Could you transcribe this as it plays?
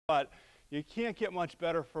But you can't get much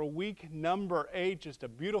better for week number 8. Just a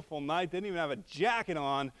beautiful night. Didn't even have a jacket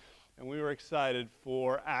on, and we were excited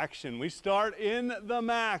for action. We start in the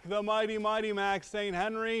MAC, the mighty MAC. St.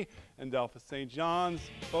 Henry and Delphos St. John's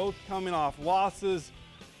both coming off losses.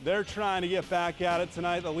 They're trying to get back at it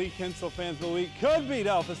tonight. The Lee Kinsel fans of the week could be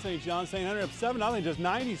Delphos St. John's. St. Henry up 7-0, just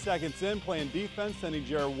 90 seconds in, playing defense, sending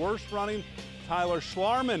Jared Worst running. Tyler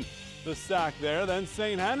Schlarman the sack there. Then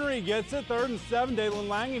St. Henry gets it, 3rd and 7. Dalen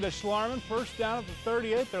Lange to Schlarman, first down at the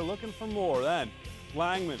 38. They're looking for more. Then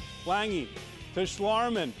Lange to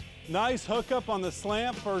Schlarman. Nice hookup on the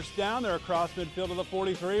slant, first down. They're across midfield to the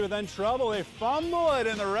 43, but then trouble. They fumble it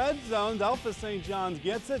in the red zone. Delphos St. John's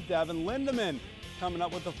gets it. Devin Lindemann coming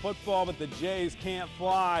up with the football, but the Jays can't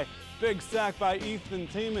fly. Big sack by Ethan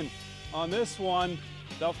Tiemann on this one.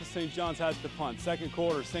 Delphos St. John's has to punt. Second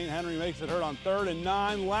quarter, St. Henry makes it hurt on 3rd and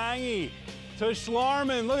 9. Lange to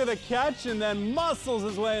Schlarman. Look at the catch, and then muscles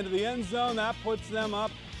his way into the end zone. That puts them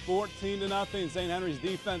up 14-0. St. Henry's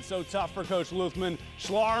defense so tough for Coach Luthman.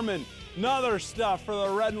 Schlarman, another stuff for the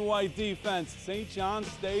red and white defense. St. John's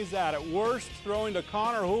stays at it. Worst throwing to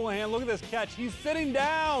Connor Houlihan. Look at this catch. He's sitting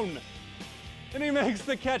down, and he makes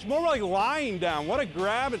the catch. More like lying down. What a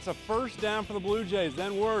grab. It's a first down for the Blue Jays.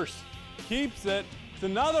 Then Worst keeps it. It's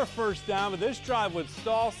another first down, but this drive would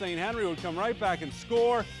stall. St. Henry would come right back and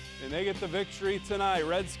score, and they get the victory tonight.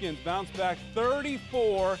 Redskins bounce back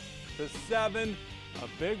 34-7. A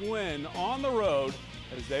big win on the road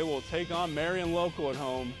as they will take on Marion Local at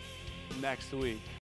home next week.